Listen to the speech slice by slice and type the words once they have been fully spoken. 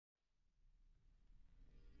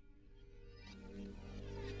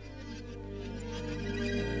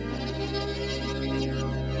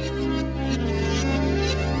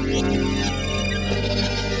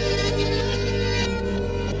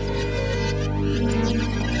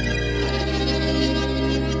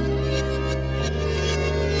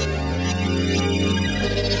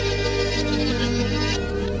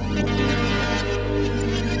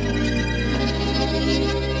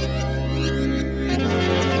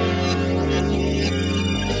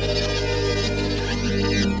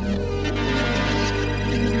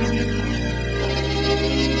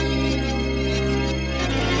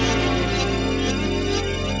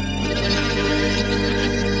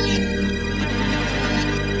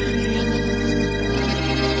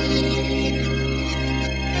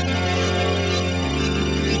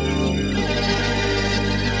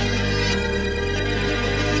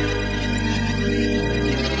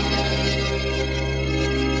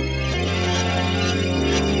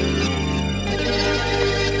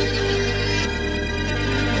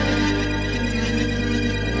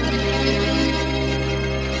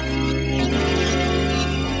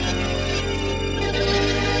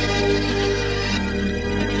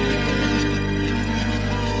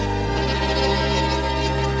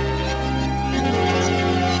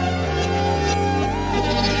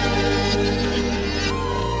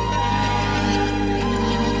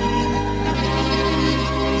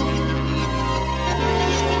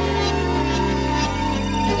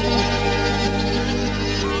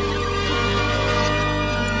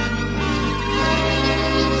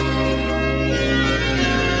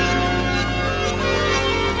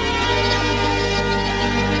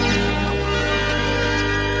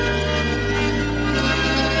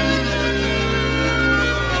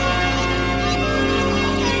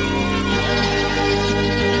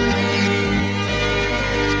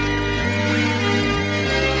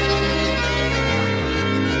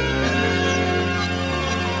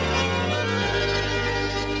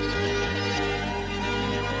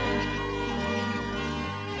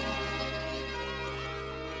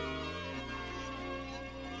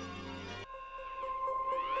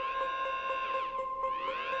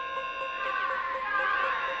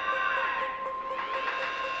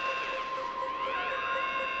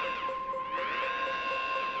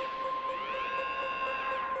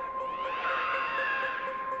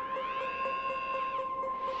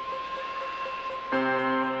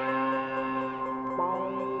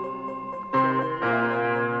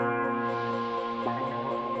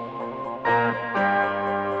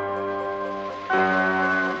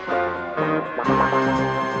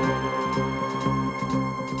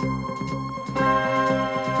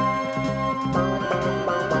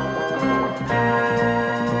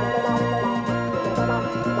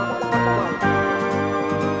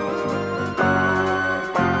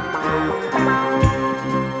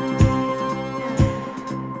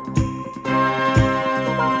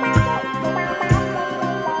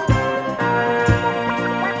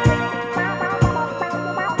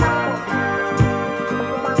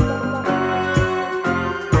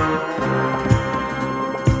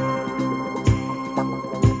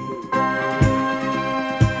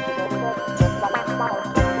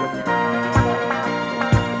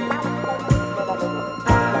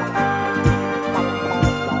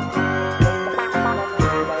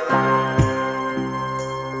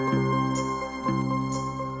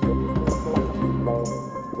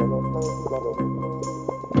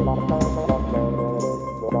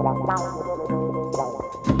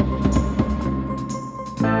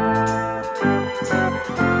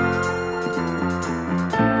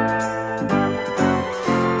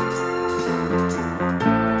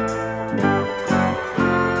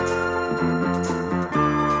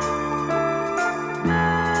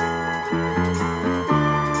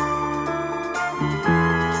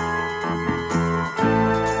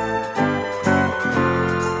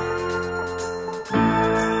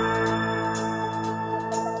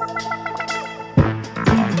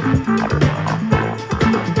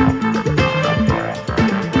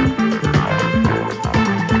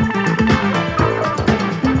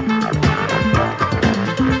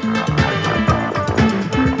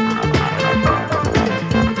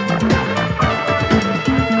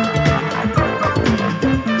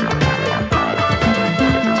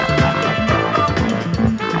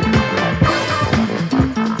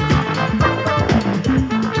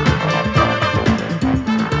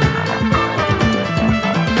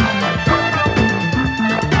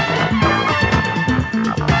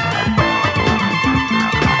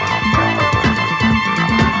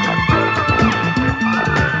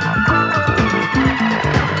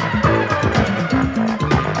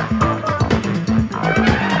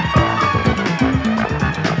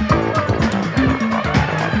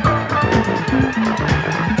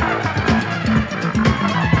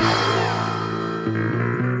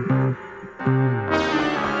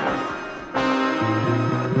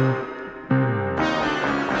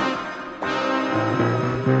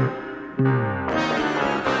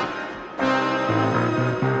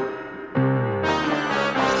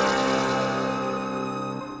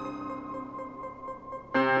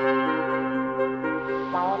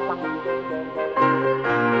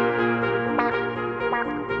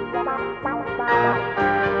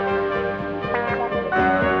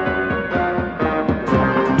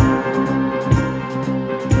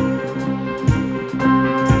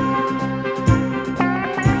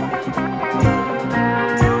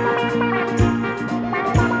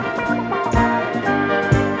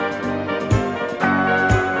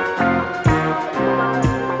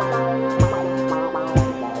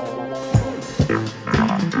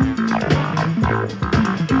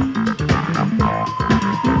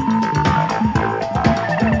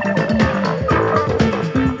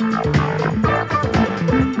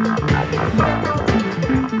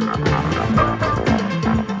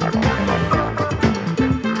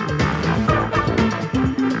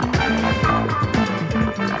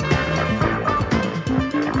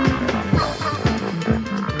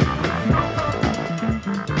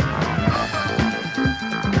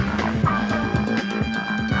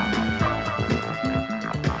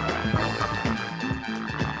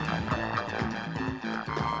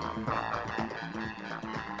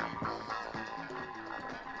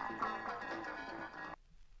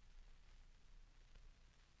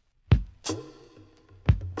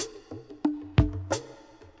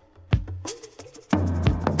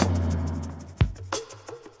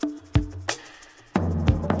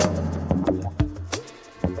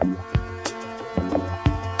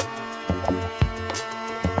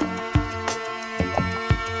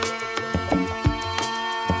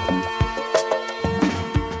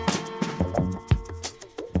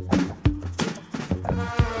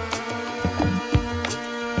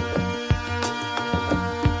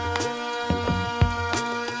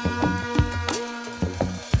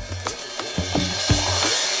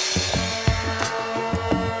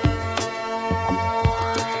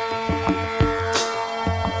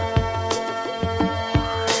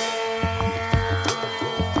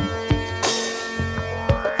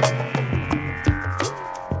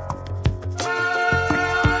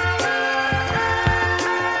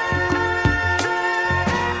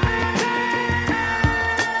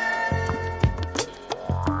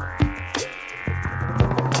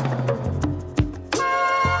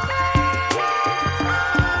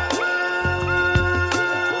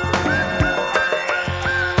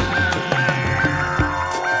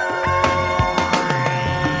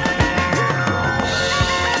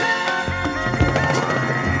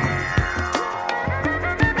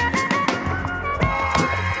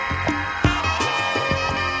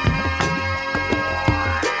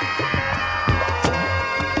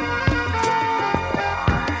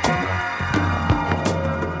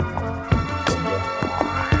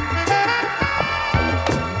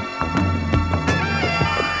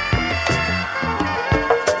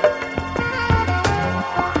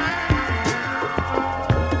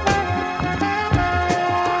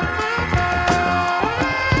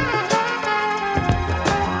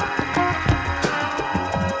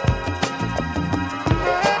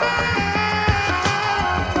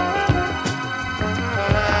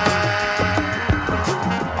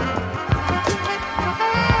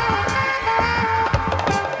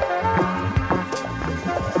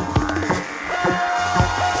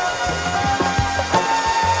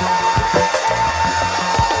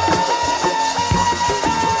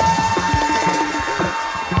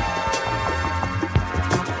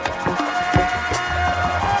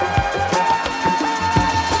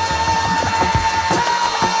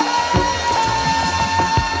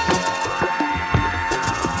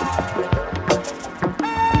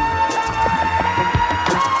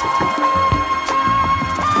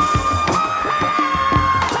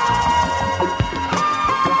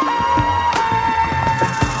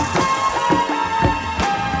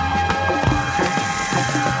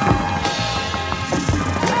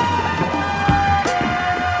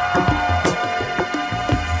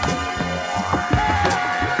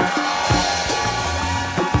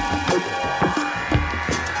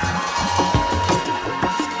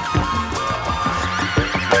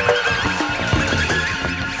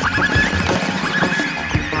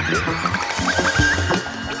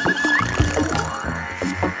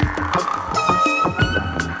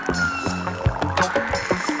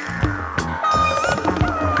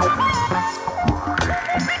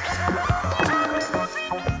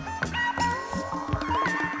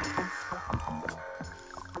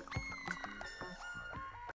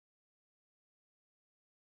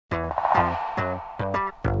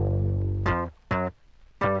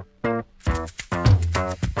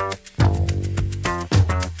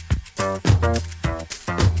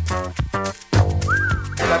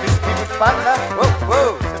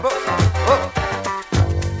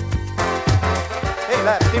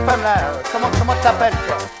mademoiselle,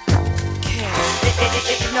 quoi.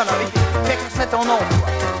 Non, non, mais qu'est-ce que c'est ton nom, quoi?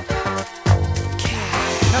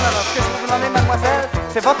 Non, non, non, ce que je peux vous demander, mademoiselle,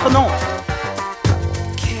 c'est votre nom. Non,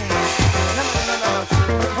 non, non, non, non,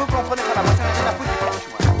 vous comprenez pas, moi, j'en ai rien à foutre du cash,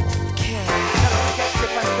 moi. Non, non,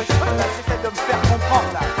 c'est pas ce que je veux, là, j'essaie de me faire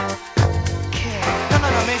comprendre, là. Non, non,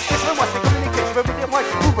 non, mais ce que je veux, moi, c'est communiquer. Je veux vous dire, moi,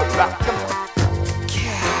 je vous veux, là, comme ça.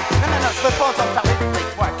 Non, non, non, je veux pas entendre parler de fric,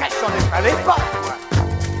 moi, cash, j'en ai pas les pas, moi.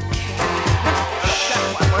 Non, non, tiens,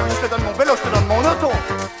 moi, je te donne mon vélo, je te donne mon auto.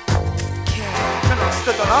 Non, non, je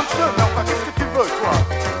te donne un peu, mais enfin, qu'est-ce que tu veux, toi?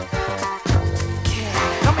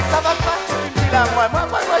 Non, mais ça va pas ce que tu me dis là, moi, je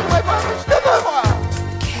te veux, moi.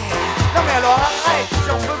 Non, mais alors arrête,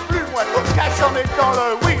 j'en peux plus, moi, ton cash, j'en est dans le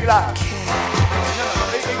oui, là. Non, non, non,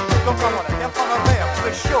 écoute, comprends-moi, là, viens prendre un verre, tu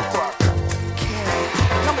fais chaud, quoi.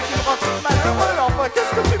 Non, mais tu me rends tout malheureux, là, enfin,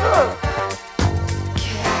 qu'est-ce que tu veux?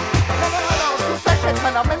 Non, non, non, non, tout s'achète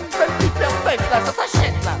maintenant, même une belle petite paire de pêche, là, ça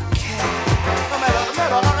s'achète, là. Non, mais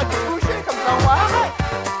alors, arrête de bouger, comme ça, on va arrête.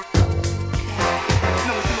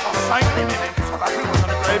 Non, mais tu me rends cinglé, mais ça va plus, moi, j'en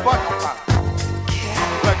ai plein les bottes, enfin.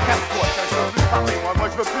 Ouais, casse-toi, je veux plus parler, moi,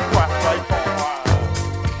 je veux plus voir, toi, et bon, moi.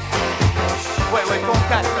 Ouais, ton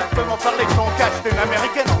cash, là, tu peux m'en parler de ton cash, t'es une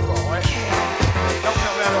américaine encore, ouais. Non,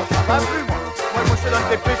 mais alors, ça va plus, moi. Moi, je te donne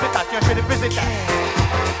des pesetas, tiens, j'ai des pesetas.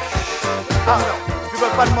 Ah non, tu veux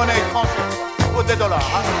pas de monnaie étrangère, faut des dollars,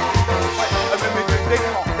 hein. Ouais, mais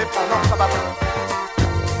des francs, non, ça va pas.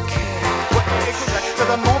 Ouais, écoute, là, je te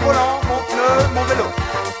donne mon volant, mon pneu, mon vélo.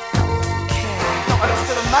 Non, alors je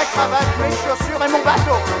te donne ma cravate, mes chaussures et mon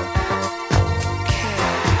bateau.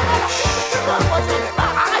 Alors, qu'est-ce que tu veux? Moi, j'ai les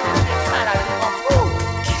barres, arrête de dire ça, là, tu m'en fous.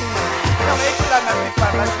 Non, mais écoute, là, ma petite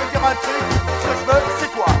femme, là, je veux dire un truc, ce que je veux,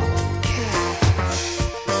 c'est toi.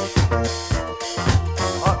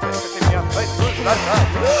 Oh, qu'est-ce que t'es bien fait, là,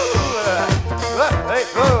 ouais,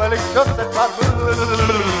 oh, les choses, c'est pas...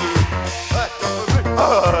 Ouais, j'en peux plus. Oh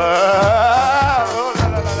là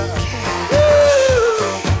là là là.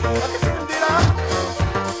 Qu'est-ce que tu me dis là?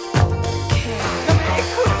 Non mais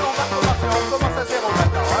écoute, on va commencer, on commence à zéro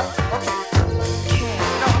maintenant, hein? Ok.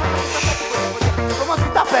 Non, comment tu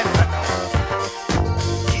t'appelles maintenant?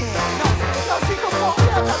 Non, j'y comprends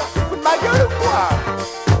rien, alors tu te fous de ma gueule ou quoi?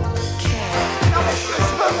 Non mais ce que je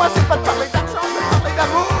veux, moi, c'est pas de parler d'argent, je veux parler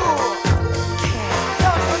d'amour.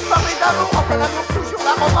 Non, je veux te parler d'amour, enfin l'amour toujours,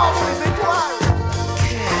 la romance, les étoiles.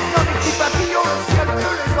 Non, les petits papillons, le ciel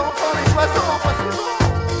bleu, les enfants, les oiseaux, enfin c'est bon.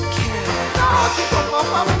 Non, tu comprends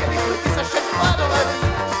pas, mais il y a des trucs qui s'achètent pas dans la vie.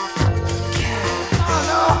 Oh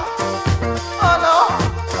non. Oh non.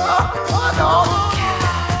 Oh non.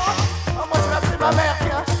 Oh, moi je vais appeler ma mère,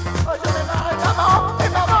 tiens. Oh, j'en ai marre, et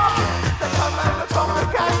maman, c'est pas mal, le temps me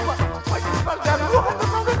cache, moi. Moi je parle d'amour, elle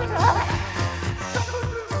me parle de cash.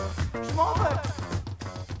 Je m'en vais.